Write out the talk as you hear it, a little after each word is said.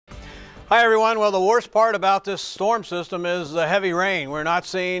Hi everyone. Well, the worst part about this storm system is the heavy rain. We're not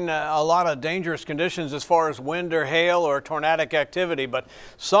seeing a lot of dangerous conditions as far as wind or hail or tornadic activity, but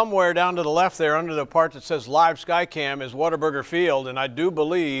somewhere down to the left there under the part that says Live Skycam is Whataburger Field, and I do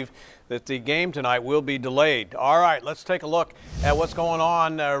believe that the game tonight will be delayed. All right, let's take a look at what's going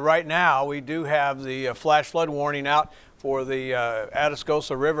on right now. We do have the flash flood warning out for the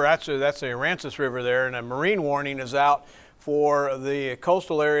Atascosa River. Actually, that's the Aransas River there, and a marine warning is out for the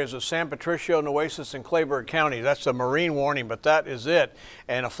coastal areas of San Patricio, Nueces, and Clayburgh County. That's a marine warning, but that is it.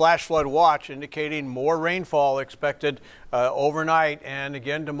 And a flash flood watch indicating more rainfall expected overnight and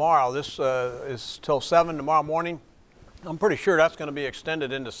again tomorrow. This is till 7 tomorrow morning. I'm pretty sure that's going to be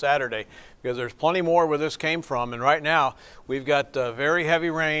extended into Saturday because there's plenty more where this came from. And right now we've got very heavy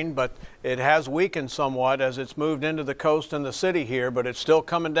rain, but it has weakened somewhat as it's moved into the coast and the city here, but it's still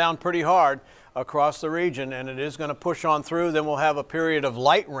coming down pretty hard across the region, and it is going to push on through. Then we'll have a period of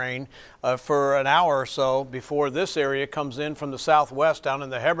light rain for an hour or so before this area comes in from the southwest down in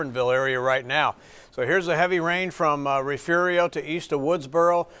the Hebronville area right now. So here's the heavy rain from Refugio to east of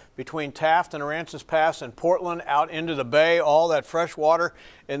Woodsboro, between Taft and Aransas Pass and Portland, out into the bay. All that fresh water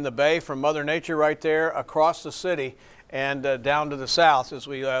in the bay from Mother Nature right there across the city and down to the south. As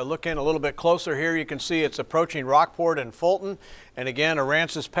we look in a little bit closer here, you can see it's approaching Rockport and Fulton, and again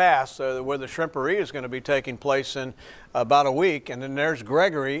Aransas Pass, where the shrimpery is going to be taking place in about a week. And then there's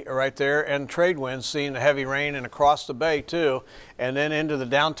Gregory right there, and trade winds seeing the heavy rain and across the bay too, and then into the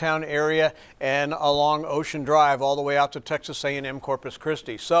downtown area and along Ocean Drive all the way out to Texas A&M Corpus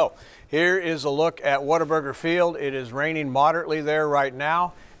Christi. So here is a look at Whataburger Field. It is raining moderately there right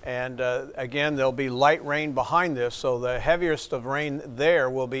now. And again, there'll be light rain behind this, so the heaviest of rain there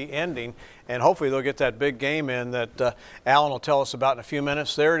will be ending, and hopefully they'll get that big game in that Alan will tell us about in a few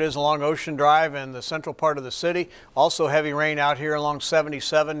minutes. There it is along Ocean Drive and the central part of the city. Also heavy rain out here along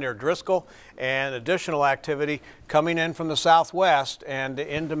 77 near Driscoll, and additional activity coming in from the southwest and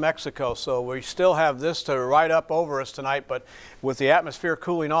into Mexico. So we still have this to ride up over us tonight, but with the atmosphere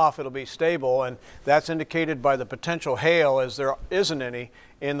cooling off, it'll be stable, and that's indicated by the potential hail, as there isn't any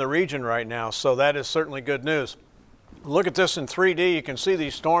in the region right now. So that is certainly good news. Look at this in 3D. You can see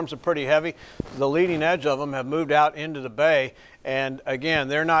these storms are pretty heavy. The leading edge of them have moved out into the bay, and again,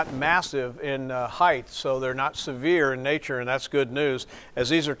 they're not massive in height, so they're not severe in nature, and that's good news, as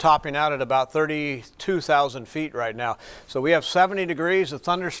these are topping out at about 32,000 feet right now. So we have 70 degrees, a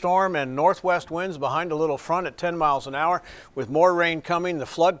thunderstorm, and northwest winds behind a little front at 10 miles an hour. With more rain coming, the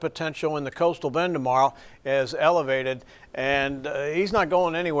flood potential in the coastal bend tomorrow is elevated, and he's not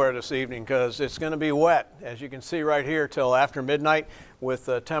going anywhere this evening because it's going to be wet, as you can see right here, till after midnight, with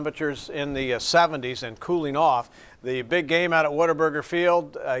temperatures in the 70s and cooling off. The big game out at Whataburger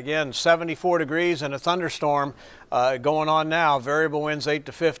Field, again, 74 degrees and a thunderstorm going on now. Variable winds 8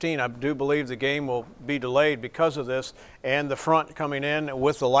 to 15. I do believe the game will be delayed because of this, and the front coming in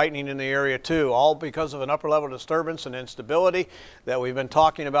with the lightning in the area too, all because of an upper level disturbance and instability that we've been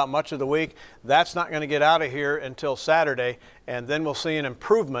talking about much of the week. That's not going to get out of here until Saturday, and then we'll see an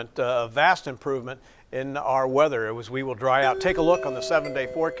improvement, a vast improvement in our weather as we will dry out. Take a look on the 7-day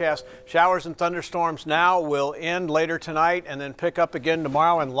forecast. Showers and thunderstorms now will end later tonight and then pick up again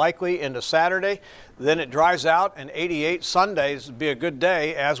tomorrow and likely into Saturday. Then it dries out, and 88 Sundays will be a good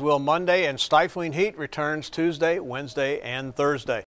day, as will Monday, and stifling heat returns Tuesday, Wednesday, and Thursday.